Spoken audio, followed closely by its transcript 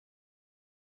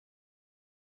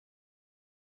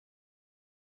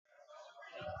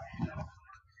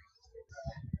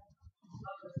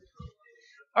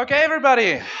Okay,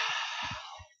 everybody.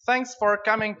 Thanks for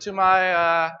coming to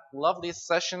my lovely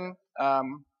session.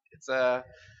 It's a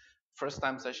first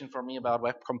time session for me about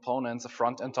web components, a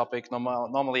front end topic.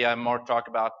 Normally, I more talk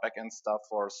about back end stuff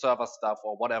or server stuff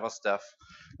or whatever stuff,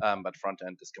 but front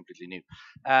end is completely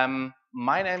new.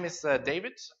 My name is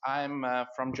David. I'm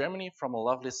from Germany, from a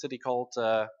lovely city called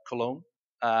Cologne.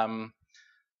 Um,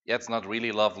 yeah, it's not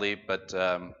really lovely, but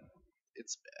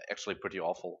it's actually pretty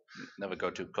awful. Never go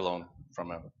to Cologne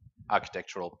from an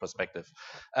architectural perspective.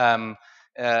 Um,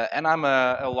 and I'm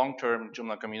a long-term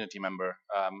Joomla community member.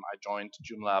 I joined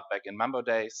Joomla back in Mambo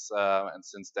days, and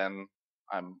since then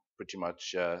I'm pretty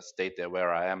much stayed there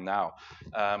where I am now.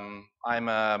 I'm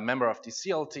a member of the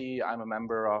CLT. I'm a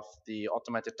member of the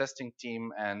automated testing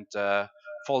team, and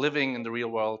for living in the real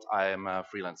world, I am a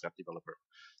freelance web developer.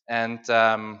 And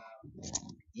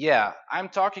yeah, I'm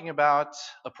talking about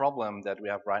a problem that we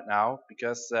have right now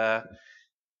because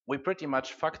we pretty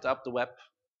much fucked up the web.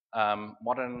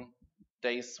 Modern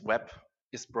days web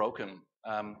is broken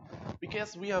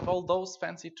because we have all those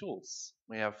fancy tools.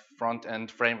 We have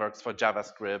front-end frameworks for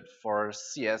JavaScript, for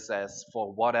CSS,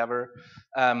 for whatever.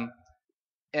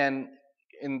 And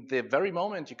in the very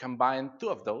moment you combine two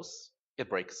of those, it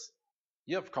breaks.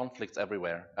 You have conflicts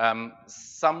everywhere.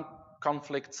 Some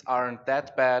conflicts aren't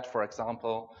that bad. For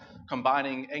example,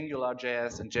 combining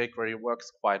AngularJS and jQuery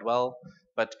works quite well,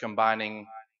 but combining,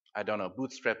 I don't know,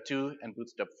 Bootstrap 2 and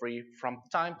Bootstrap 3 from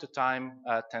time to time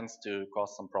tends to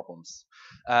cause some problems.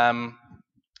 And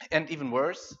even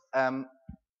worse,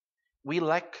 we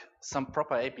lack some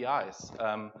proper APIs.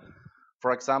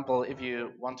 For example, if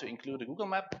you want to include a Google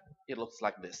map, it looks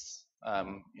like this.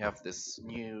 You have this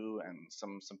new and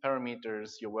some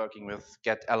parameters. You're working with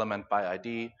get element by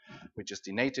ID, which is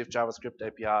the native JavaScript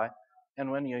API.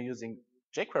 And when you're using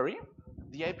jQuery,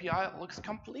 the API looks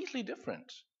completely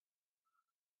different.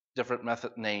 Different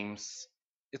method names.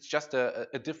 It's just a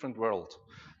different world.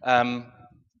 And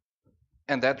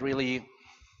that really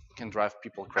can drive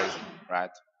people crazy,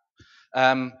 right?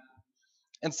 Um,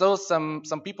 and so some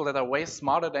people that are way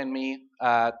smarter than me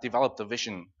developed a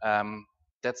vision.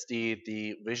 That's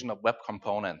the vision of web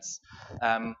components.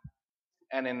 And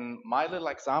in my little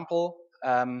example,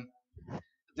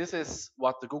 this is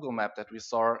what the Google map that we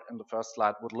saw in the first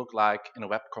slide would look like in a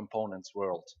web components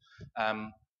world.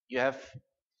 You have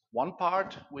one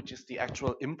part, which is the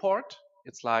actual import.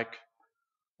 It's like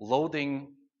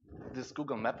loading this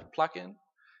Google map plugin,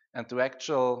 and to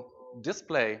actual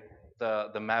display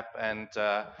the map and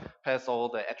pass all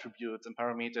the attributes and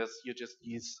parameters, you just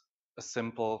use a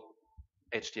simple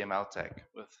HTML tag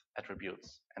with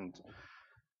attributes. And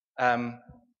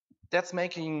that's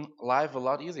making life a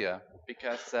lot easier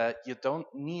because you don't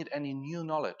need any new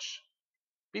knowledge.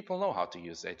 People know how to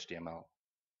use HTML.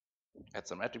 Add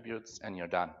some attributes and you're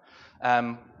done.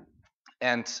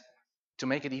 And to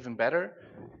make it even better,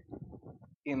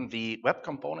 in the web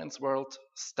components world,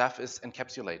 stuff is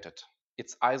encapsulated.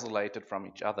 It's isolated from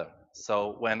each other.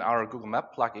 So when our Google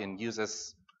Map plugin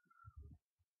uses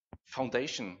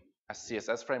Foundation as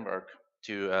CSS framework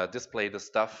to display the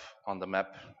stuff on the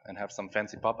map and have some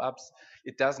fancy pop-ups,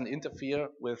 it doesn't interfere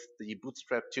with the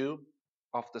Bootstrap 2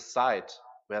 of the site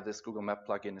where this Google Map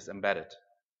plugin is embedded.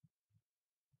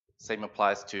 Same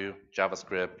applies to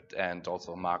JavaScript and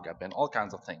also markup and all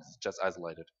kinds of things, just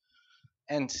isolated.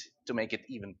 And to make it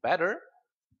even better,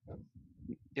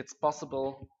 it's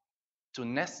possible to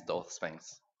nest those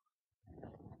things.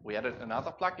 We added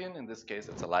another plugin. In this case,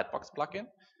 it's a Lightbox plugin.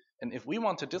 And if we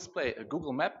want to display a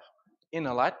Google map in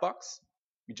a Lightbox,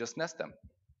 we just nest them.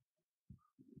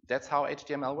 That's how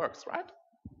HTML works, right?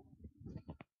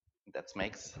 That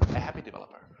makes a happy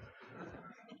developer.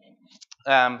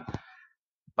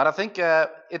 But I think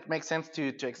it makes sense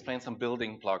to explain some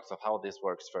building blocks of how this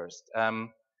works first.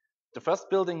 The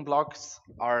first building blocks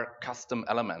are custom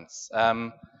elements.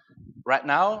 Right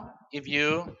now, if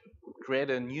you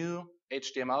create a new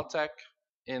HTML tag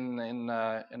in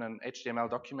an HTML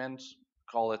document,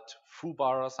 call it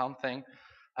foobar or something,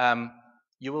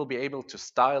 you will be able to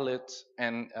style it,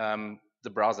 and the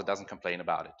browser doesn't complain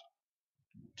about it.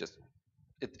 Just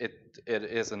it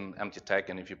is an empty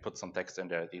tag, and if you put some text in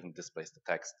there, it even displays the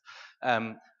text.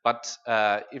 But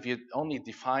if you only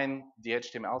define the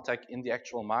HTML tag in the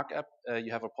actual markup,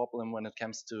 you have a problem when it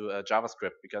comes to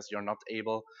JavaScript, because you're not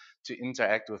able to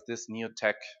interact with this new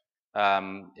tag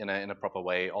in a proper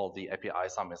way. All the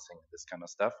APIs are missing, this kind of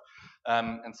stuff.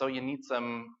 And so you need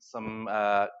some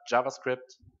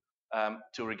JavaScript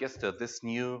to register this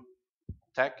new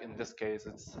tag. In this case,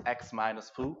 it's x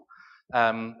minus foo.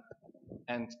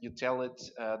 And you tell it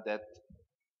that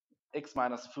x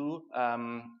minus foo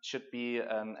should be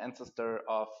an ancestor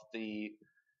of the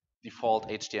default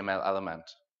HTML element.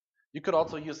 You could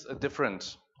also use a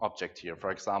different object here.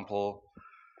 For example,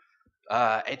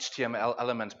 HTML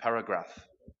element paragraph,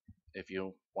 if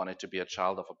you want it to be a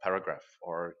child of a paragraph,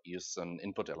 or use an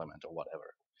input element or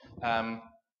whatever.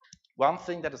 One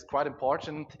thing that is quite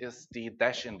important is the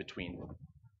dash in between.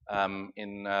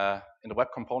 In the web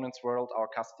components world, our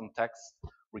custom tags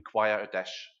require a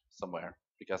dash somewhere,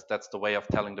 because that's the way of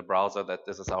telling the browser that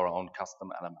this is our own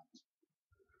custom element.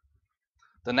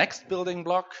 The next building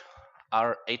block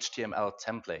are HTML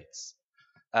templates.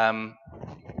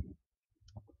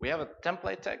 We have a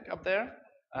template tag up there,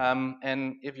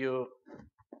 and if you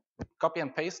copy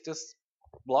and paste this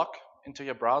block into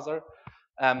your browser,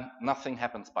 nothing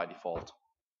happens by default,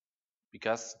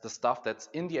 because the stuff that's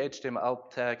in the HTML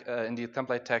tag, in the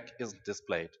template tag, isn't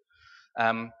displayed.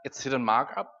 It's hidden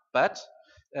markup, but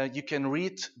you can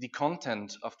read the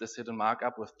content of this hidden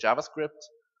markup with JavaScript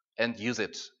and use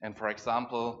it. And for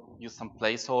example, use some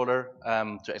placeholder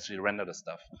to actually render the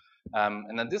stuff.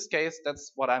 And in this case,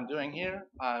 that's what I'm doing here.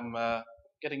 I'm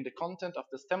getting the content of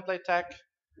this template tag,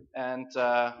 and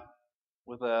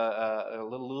with a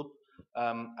little loop,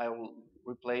 I will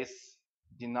replace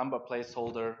the number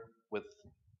placeholder with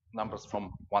numbers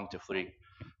from 1 to 3.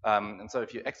 And so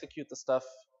if you execute the stuff,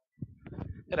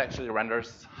 it actually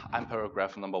renders I'm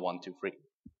paragraph number 1, 2, 3.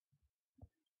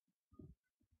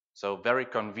 So very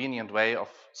convenient way of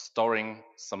storing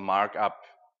some markup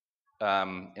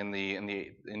in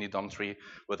the DOM tree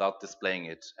without displaying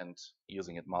it and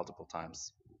using it multiple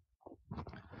times.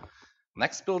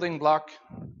 Next building block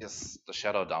is the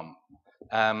shadow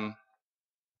DOM.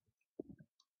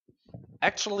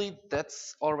 Actually,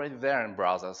 that's already there in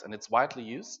browsers, and it's widely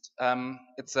used.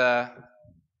 It's a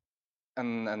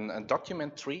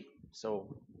document tree,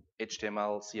 so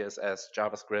HTML, CSS,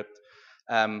 JavaScript,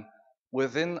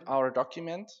 within our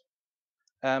document,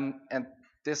 and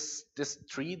this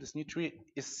new tree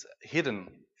is hidden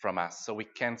from us, so we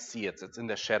can't see it. It's in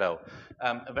the shadow.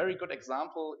 A very good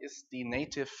example is the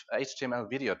native HTML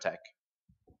video tag.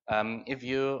 If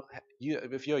you're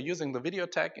using the video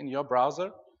tag in your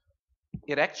browser,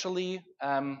 it actually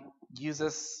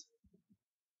uses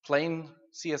plain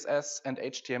CSS and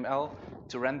HTML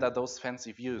to render those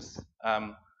fancy views.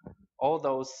 All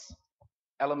those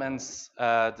elements,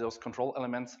 those control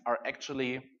elements, are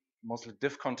actually mostly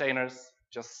div containers,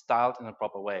 just styled in a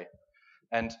proper way.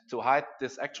 And to hide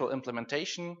this actual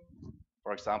implementation,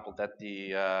 for example, that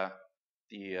the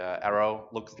arrow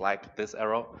looks like this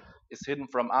arrow, is hidden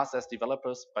from us as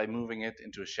developers by moving it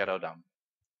into a shadow DOM.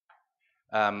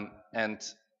 And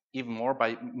even more,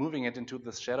 by moving it into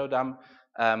this shadow DOM,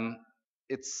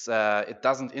 it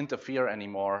doesn't interfere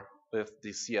anymore with the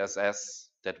CSS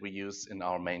that we use in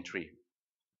our main tree.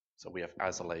 So we have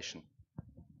isolation.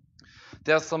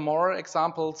 There are some more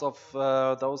examples of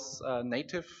those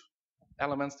native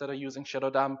elements that are using shadow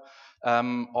DOM.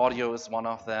 Audio is one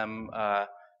of them.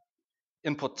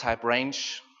 Input type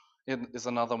range is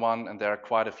another one, and there are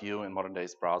quite a few in modern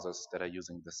days browsers that are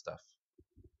using this stuff.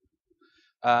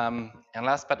 And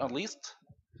last but not least,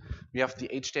 we have the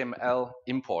HTML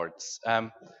imports.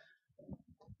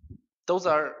 Those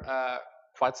are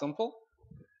quite simple.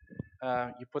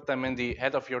 You put them in the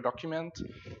head of your document,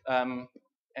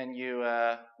 and you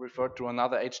refer to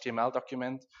another HTML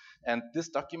document, and this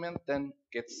document then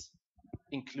gets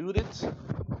included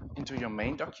into your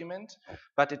main document,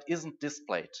 but it isn't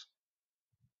displayed.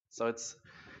 So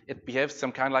it behaves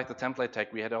some kind of like the template tag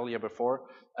we had earlier before.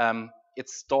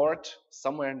 It's stored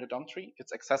somewhere in the DOM tree.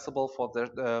 It's accessible for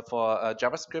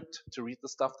JavaScript to read the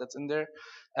stuff that's in there.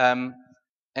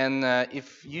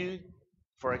 If you,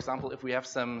 for example, if we have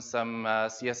some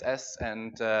CSS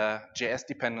and JS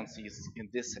dependencies in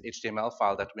this HTML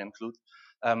file that we include,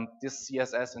 this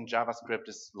CSS and JavaScript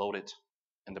is loaded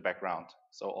in the background,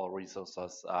 so all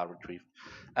resources are retrieved.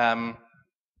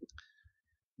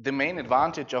 The main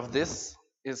advantage of this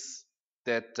is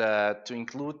that to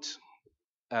include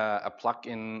a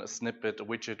plugin, a snippet, a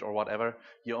widget, or whatever,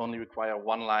 you only require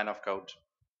one line of code,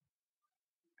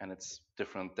 and it's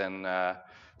different than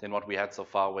what we had so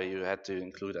far, where you had to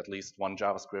include at least one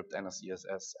JavaScript and a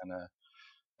CSS and a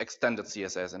extended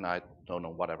CSS, and I don't know,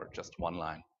 whatever, just one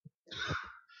line.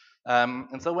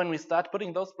 And so when we start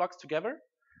putting those blocks together,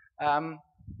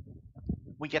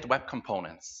 we get web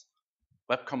components.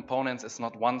 Web components is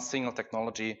not one single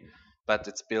technology, but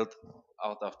it's built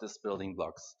out of these building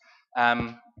blocks.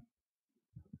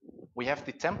 We have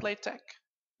the template tag,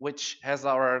 which has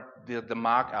the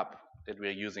markup that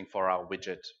we're using for our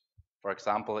widget. For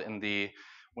example,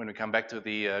 when we come back to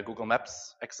the Google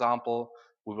Maps example,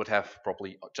 we would have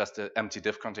probably just an empty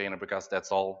div container, because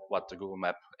that's all what the Google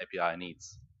Map API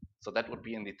needs. So that would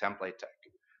be in the template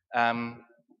tag.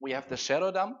 We have the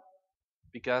shadow DOM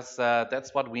because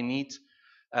that's what we need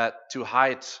to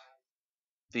hide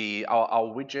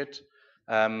our widget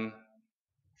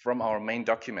from our main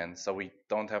document, so we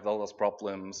don't have all those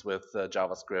problems with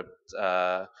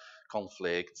JavaScript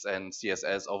conflicts and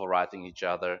CSS overwriting each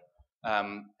other.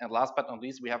 And last but not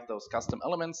least, we have those custom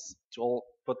elements to all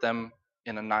put them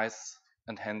in a nice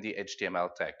and handy HTML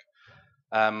tag.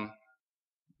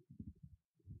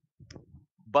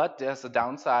 But there's a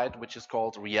downside, which is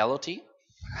called reality.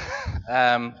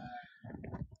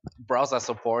 Browser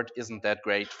support isn't that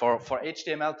great. For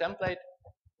HTML template,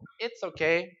 it's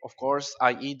okay. Of course,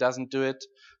 IE doesn't do it,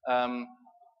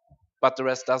 but the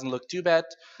rest doesn't look too bad.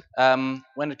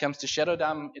 When it comes to Shadow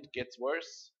DOM, it gets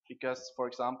worse because, for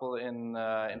example, in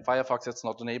Firefox, it's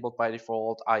not enabled by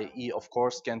default. IE, of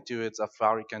course, can't do it.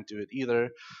 Safari can't do it either.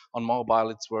 On mobile,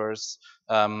 it's worse.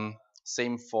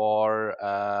 Same for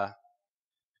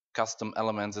custom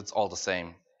elements. It's all the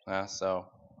same. So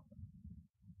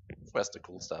where's the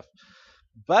cool stuff?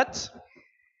 But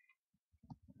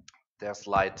there's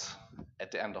light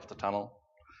at the end of the tunnel.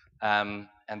 And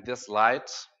this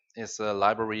light is a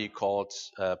library called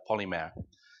Polymer.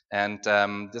 And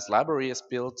this library is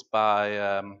built by,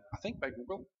 I think by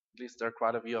Google. At least there are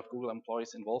quite a few of Google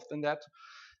employees involved in that.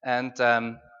 And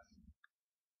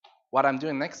what I'm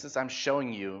doing next is I'm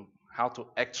showing you how to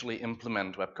actually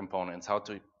implement web components, how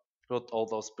to put all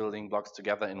those building blocks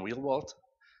together in real world.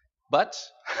 But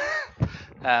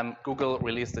Google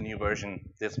released a new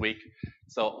version this week,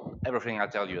 so everything I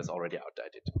tell you is already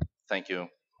outdated. Thank you,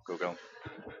 Google.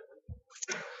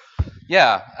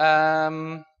 Yeah,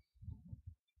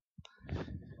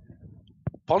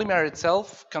 Polymer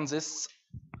itself consists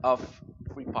of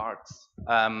 3 parts.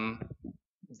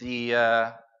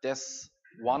 There's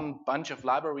one bunch of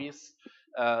libraries,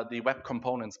 the web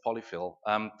components polyfill.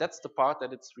 That's the part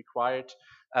that it's required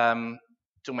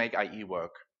to make IE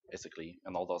work, basically,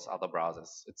 and all those other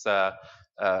browsers. It's a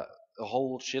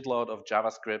whole shitload of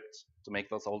JavaScript to make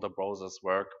those older browsers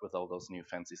work with all those new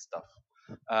fancy stuff.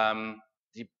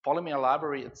 The Polymer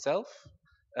library itself,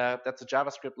 that's a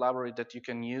JavaScript library that you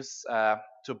can use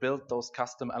to build those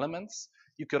custom elements.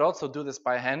 You could also do this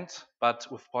by hand, but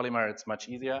with Polymer it's much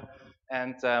easier.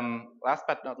 And last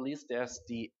but not least, there's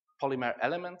the Polymer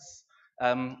elements,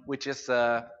 which is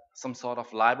some sort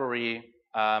of library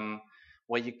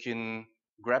where you can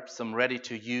grab some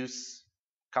ready-to-use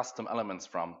custom elements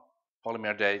from.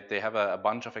 Polymer, they have a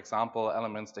bunch of example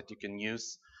elements that you can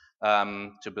use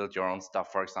to build your own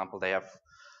stuff. For example, they have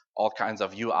all kinds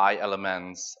of UI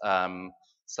elements,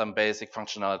 some basic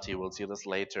functionality, we'll see this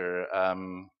later,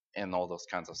 and all those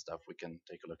kinds of stuff. We can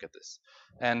take a look at this.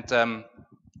 And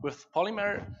with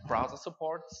Polymer, browser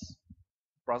support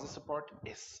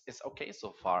is okay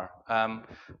so far.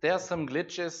 There are some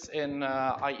glitches in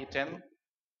IE10.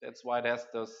 That's why there's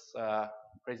this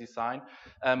crazy sign.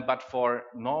 But for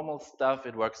normal stuff,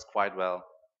 it works quite well.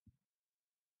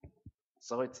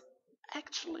 So it's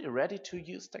actually ready to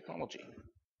use technology.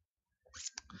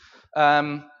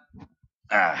 But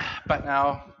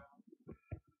now,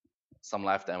 some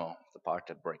live demo, the part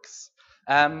that breaks.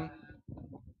 I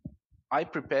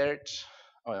prepared,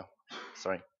 oh yeah,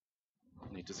 sorry,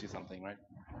 need to see something, right?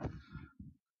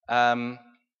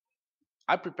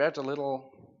 I prepared a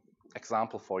little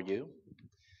example for you,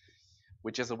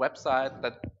 which is a website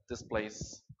that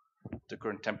displays the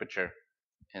current temperature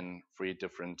in 2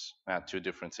 different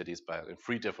cities, but in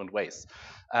 3 different ways.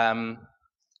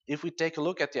 If we take a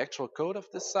look at the actual code of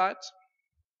this site,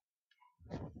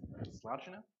 it's large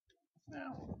enough?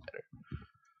 No,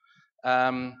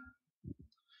 better.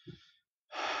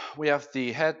 We have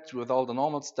the head with all the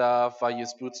normal stuff. I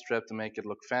use Bootstrap to make it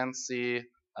look fancy,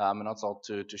 and also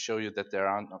to show you that there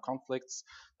aren't no conflicts.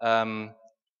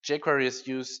 jQuery is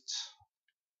used.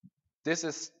 This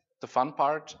is the fun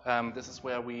part. This is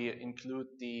where we include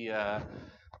the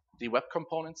web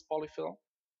components polyfill.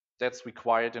 That's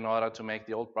required in order to make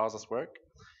the old browsers work.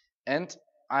 And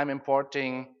I'm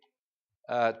importing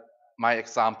my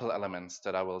example elements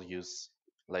that I will use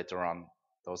later on.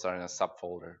 Those are in a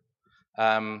subfolder.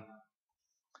 And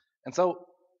so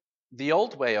the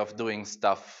old way of doing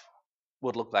stuff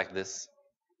would look like this.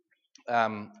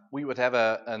 We would have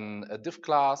a div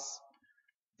class.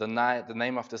 The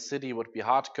name of the city would be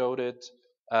hard-coded,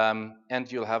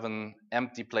 and you'll have an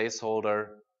empty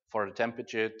placeholder for the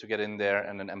temperature to get in there,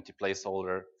 and an empty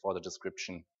placeholder for the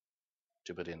description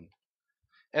to put in.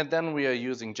 And then we are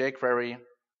using jQuery.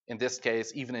 In this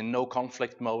case, even in no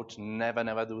conflict mode,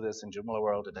 never do this in Joomla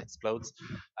world, it explodes.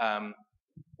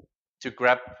 To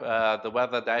grab the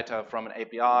weather data from an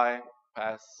API,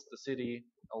 pass the city,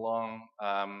 along.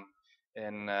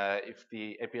 And if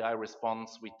the API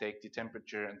responds, we take the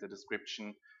temperature and the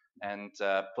description and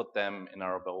put them in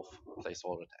our both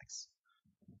placeholder tags.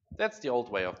 That's the old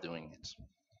way of doing it.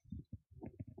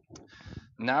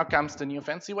 Now comes the new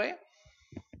fancy way,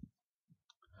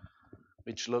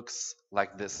 which looks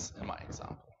like this in my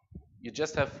example. You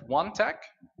just have one tag,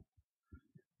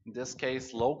 in this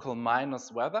case local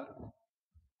minus weather,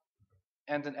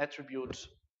 and an attribute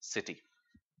city.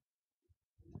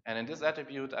 And in this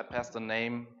attribute, I pass the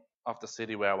name of the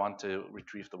city where I want to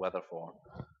retrieve the weather for.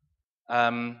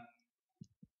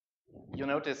 You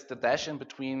notice the dash in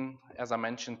between, as I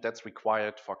mentioned, that's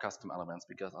required for custom elements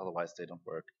because otherwise they don't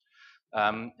work.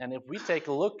 And if we take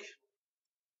a look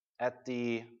at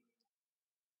the,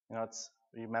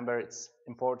 remember it's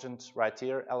important right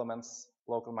here, elements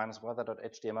local minus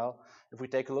weather.html. If we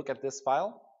take a look at this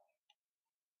file,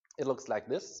 it looks like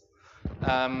this.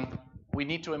 We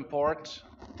need to import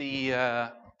the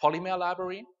Polymer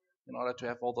library in order to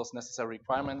have all those necessary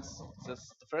requirements. This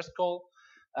is the first call.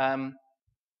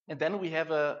 And then we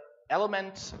have an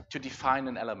element to define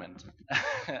an element.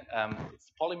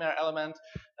 It's a Polymer element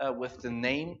with the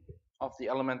name of the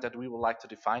element that we would like to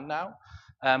define now.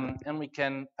 And we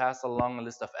can pass along a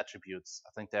list of attributes.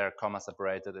 I think they're comma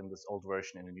separated in this old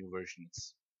version. In the new version,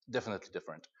 it's definitely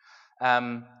different.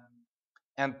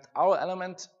 And our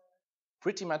element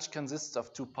pretty much consists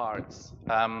of two parts.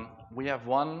 We have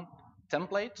one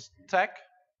template tag,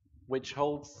 which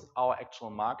holds our actual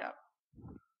markup.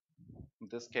 In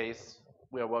this case,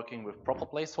 we are working with proper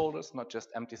placeholders, not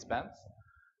just empty spans.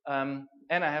 And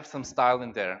I have some style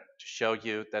in there to show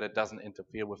you that it doesn't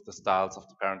interfere with the styles of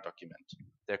the parent document.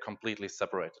 They're completely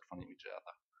separated from each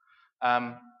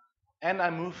other. And I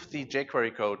move the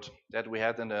jQuery code that we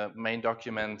had in the main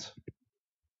document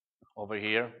over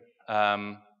here.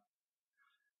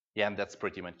 Yeah, and that's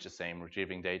pretty much the same,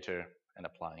 retrieving data and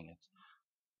applying it.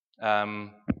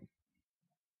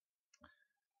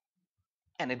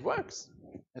 And it works.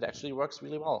 It actually works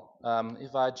really well.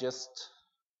 If I just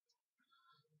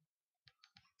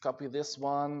copy this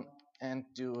one and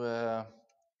do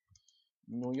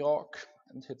New York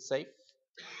and hit save,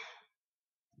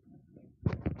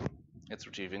 it's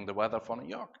retrieving the weather for New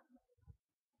York.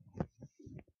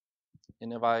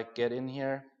 And if I get in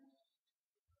here,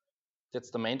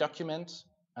 that's the main document,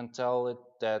 and tell it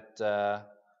that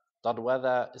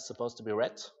 .weather is supposed to be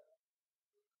red.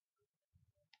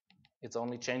 It's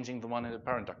only changing the one in the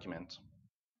parent document.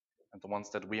 And the ones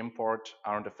that we import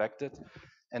aren't affected.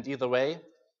 And either way,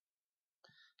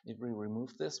 if we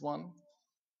remove this one,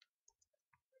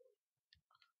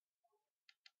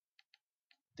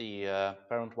 the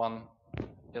parent one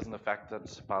isn't affected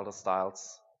by the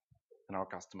styles in our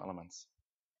custom elements.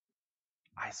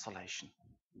 Isolation.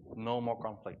 No more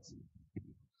conflicts.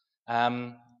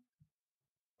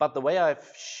 But the way I've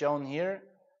shown here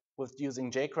with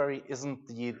using jQuery isn't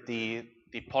the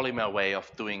Polymer way of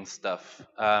doing stuff.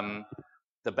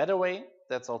 The better way,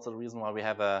 that's also the reason why we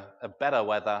have a better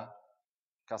weather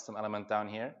custom element down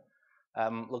here,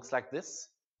 looks like this.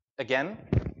 Again,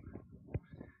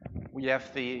 we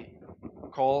have the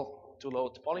call to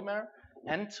load Polymer,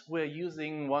 and we're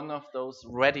using one of those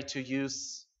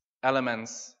ready-to-use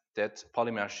elements that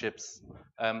Polymer ships.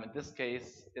 In this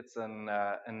case, it's an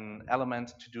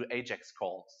element to do AJAX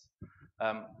calls.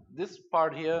 This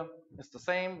part here is the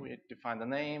same. We define the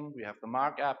name, we have the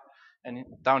markup, and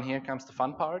down here comes the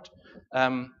fun part.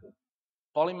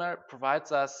 Polymer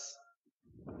provides us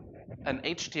an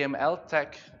HTML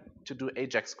tag to do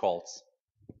AJAX calls.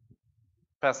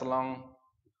 Pass along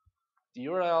the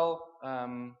URL,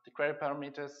 the query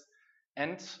parameters,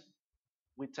 and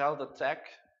we tell the tag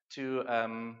to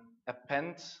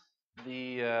append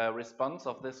the response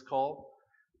of this call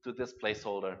to this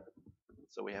placeholder.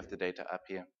 So we have the data up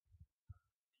here.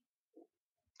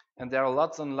 And there are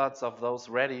lots and lots of those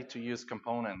ready-to-use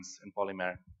components in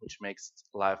Polymer, which makes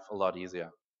life a lot easier.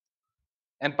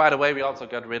 And by the way, we also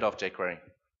got rid of jQuery.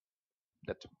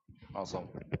 That also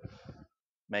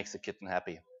makes the kitten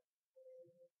happy.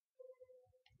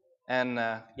 And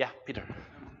yeah, Peter.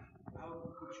 How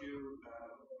would you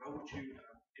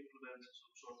implement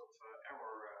some sort of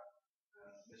error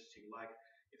messaging, like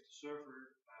if the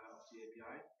server of the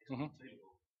API is not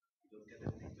available, you don't get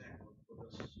anything back.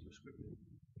 What does your script do?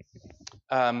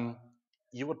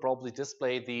 You would probably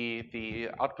display the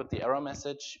output, the error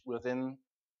message within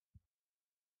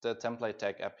the template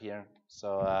tag up here.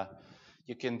 So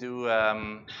you can do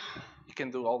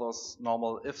all those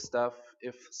normal if stuff.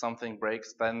 If something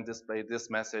breaks, then display this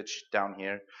message down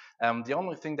here. The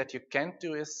only thing that you can't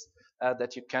do is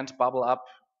that you can't bubble up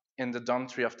in the DOM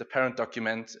tree of the parent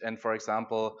document and, for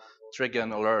example, trigger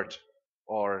an alert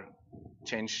or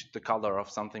change the color of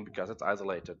something because it's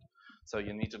isolated. So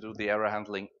you need to do the error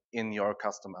handling in your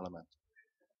custom element.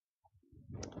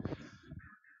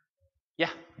 Yeah.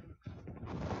 Can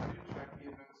you track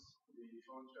events, the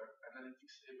phone track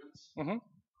analytics events? Mm-hmm. You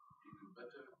do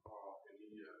better or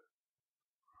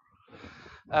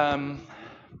any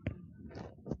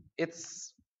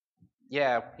It's,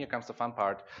 yeah, here comes the fun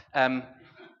part.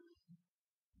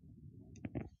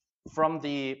 From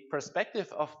the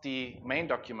perspective of the main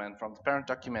document, from the parent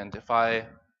document, if I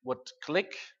would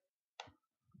click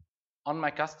on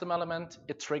my custom element,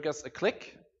 it triggers a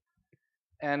click.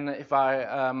 And if I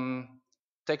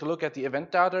take a look at the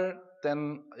event data,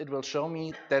 then it will show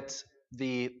me that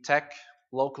the tag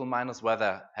local minus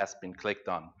weather has been clicked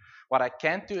on. What I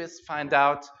can't do is find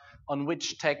out on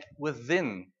which tag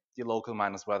within the local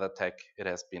minus weather tag it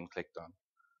has been clicked on.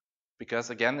 Because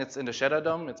again, it's in the shadow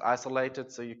DOM, it's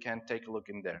isolated, so you can't take a look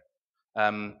in there.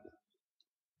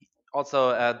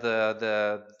 Also,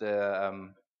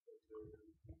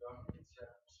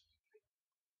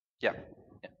 yeah,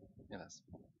 yes,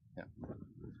 yeah.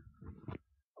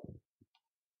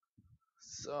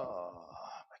 So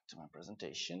back to my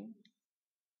presentation.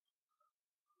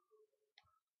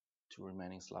 2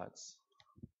 remaining slides.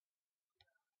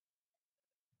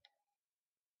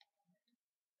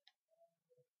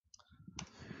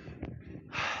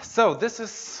 So this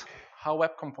is how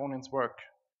web components work.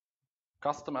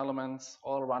 Custom elements,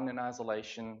 all run in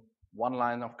isolation, one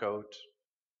line of code,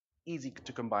 easy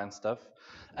to combine stuff.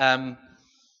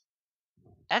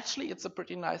 Actually, it's a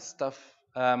pretty nice stuff,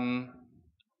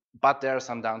 but there are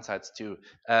some downsides too.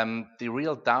 The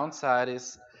real downside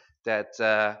is that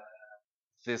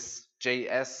this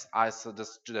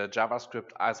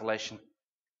JavaScript isolation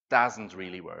doesn't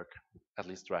really work, at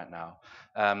least right now.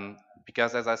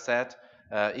 Because as I said,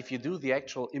 if you do the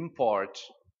actual import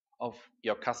of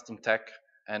your custom tag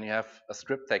and you have a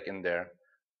script tag in there,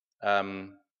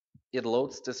 it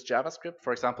loads this JavaScript.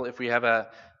 For example, if we have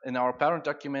in our parent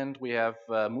document, we have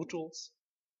mootools,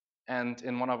 and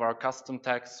in one of our custom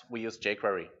tags, we use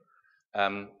jQuery.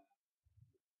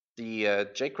 The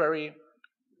jQuery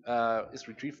is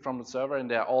retrieved from the server,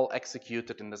 and they're all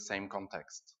executed in the same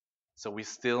context. So we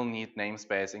still need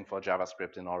namespacing for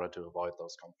JavaScript in order to avoid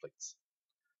those conflicts.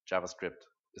 JavaScript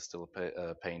is still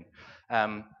a pain.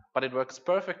 But it works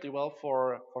perfectly well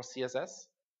for CSS,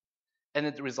 and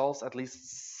it resolves at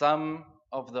least some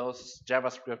of those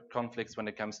JavaScript conflicts when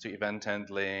it comes to event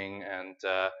handling and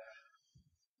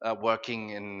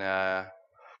working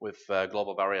with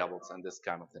global variables and this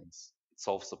kind of things. It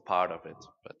solves a part of it,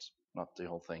 but not the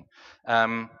whole thing.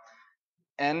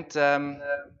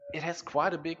 It has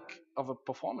quite a big of a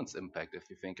performance impact if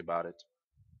you think about it,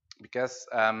 because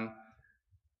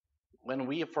when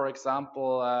we, for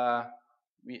example,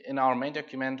 in our main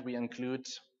document we include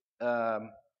a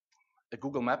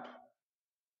Google Map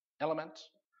element,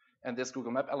 and this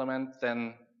Google Map element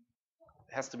then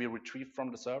has to be retrieved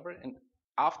from the server, and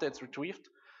after it's retrieved,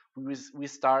 we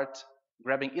start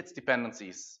grabbing its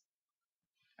dependencies,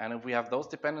 and if we have those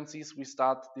dependencies, we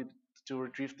start to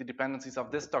retrieve the dependencies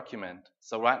of this document.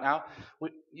 So right now,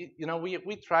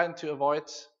 we try to avoid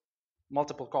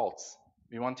multiple calls.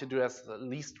 We want to do as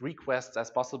least requests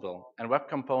as possible, and web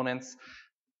components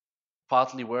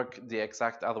partly work the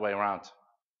exact other way around,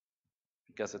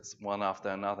 because it's one after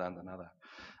another and another.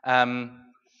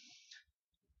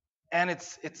 And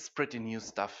it's pretty new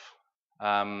stuff.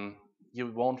 You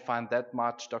won't find that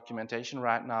much documentation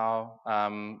right now.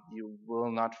 You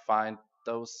will not find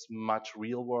those much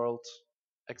real-world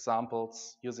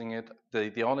examples using it.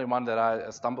 The only one that I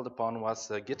stumbled upon was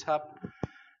GitHub.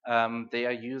 They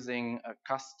are using a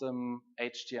custom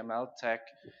HTML tag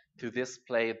to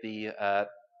display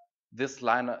this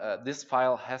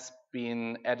file has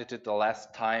been edited the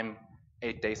last time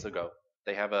 8 days ago.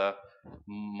 They have a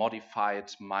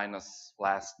modified minus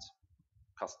last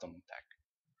custom tag.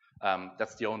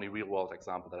 That's the only real-world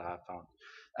example that I have found.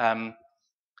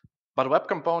 But web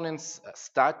components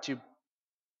start to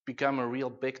become a real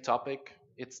big topic.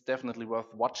 It's definitely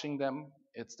worth watching them.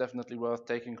 It's definitely worth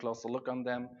taking a closer look on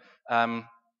them. And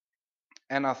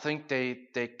I think they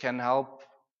can help,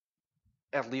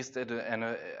 at least at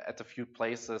a few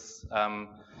places.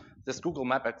 This Google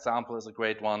Map example is a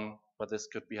great one, but this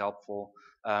could be helpful.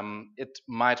 It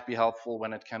might be helpful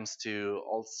when it comes to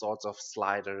all sorts of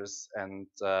sliders and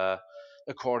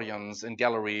accordions and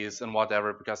galleries and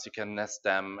whatever, because you can nest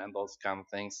them and those kind of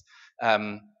things.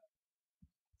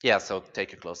 Yeah, so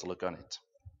take a closer look on it.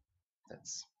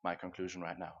 That's my conclusion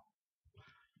right now.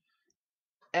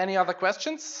 Any other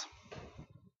questions?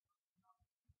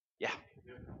 Yeah.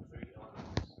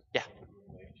 Yeah.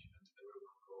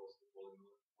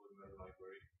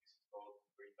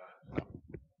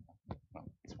 No,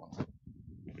 it's once.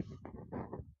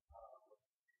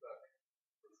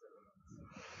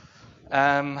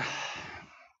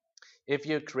 If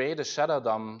you create a shadow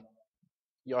DOM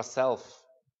yourself,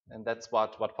 and that's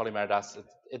what Polymer does,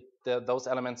 those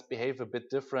elements behave a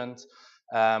bit different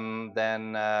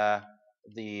than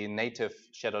the native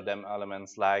shadow DOM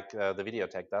elements like the video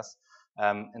tag does.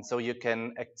 And so you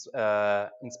can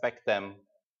inspect them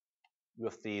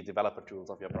with the developer tools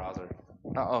of your browser.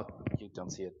 Oh, you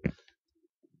don't see it.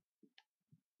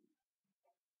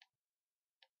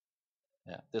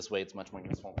 Yeah, this way it's much more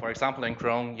useful. For example, in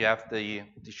Chrome, you have the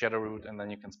shadow root, and then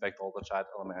you can inspect all the child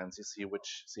elements. You see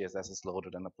which CSS is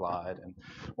loaded and applied, and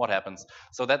what happens.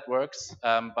 So that works,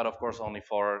 but of course only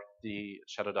for the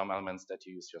shadow DOM elements that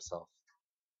you use yourself.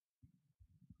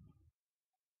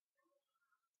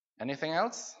 Anything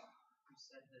else?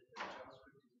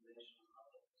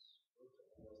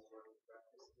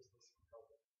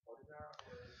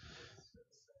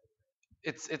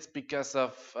 It's because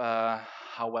of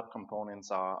how web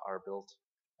components are built.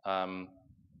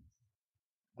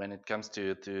 When it comes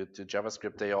to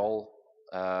JavaScript, they all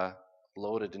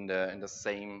loaded in the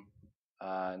same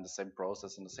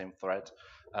process, in the same thread,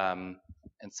 and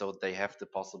so they have the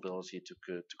possibility to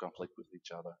conflict with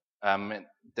each other. And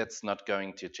that's not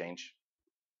going to change.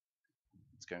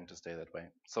 It's going to stay that way.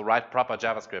 So write proper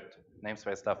JavaScript,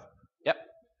 namespace stuff. Yep.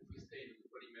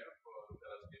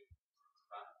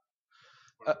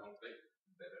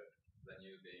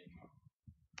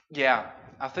 Yeah,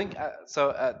 I think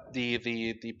so.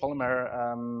 The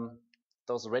Polymer,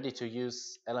 those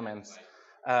ready-to-use elements,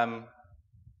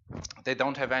 they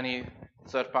don't have any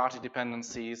third-party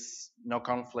dependencies, no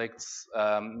conflicts.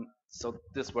 So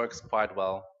this works quite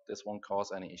well. This won't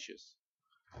cause any issues.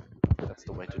 That's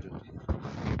the way to do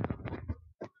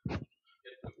it.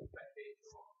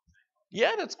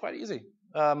 Yeah, that's quite easy.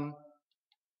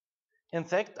 In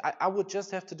fact, I would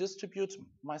just have to distribute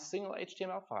my single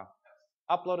HTML file.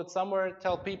 Upload it somewhere,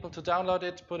 tell people to download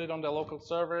it, put it on their local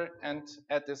server, and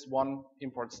add this one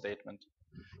import statement.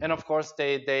 And of course,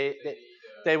 they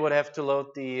would have to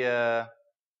load the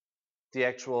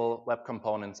actual web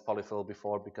components polyfill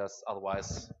before, because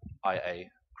otherwise IA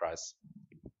cries.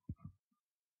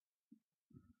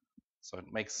 So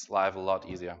it makes life a lot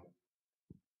easier,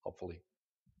 hopefully.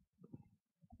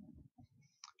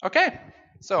 Okay,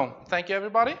 so thank you,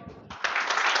 everybody.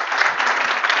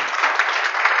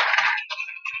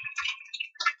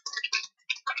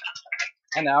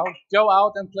 And now go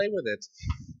out and play with it.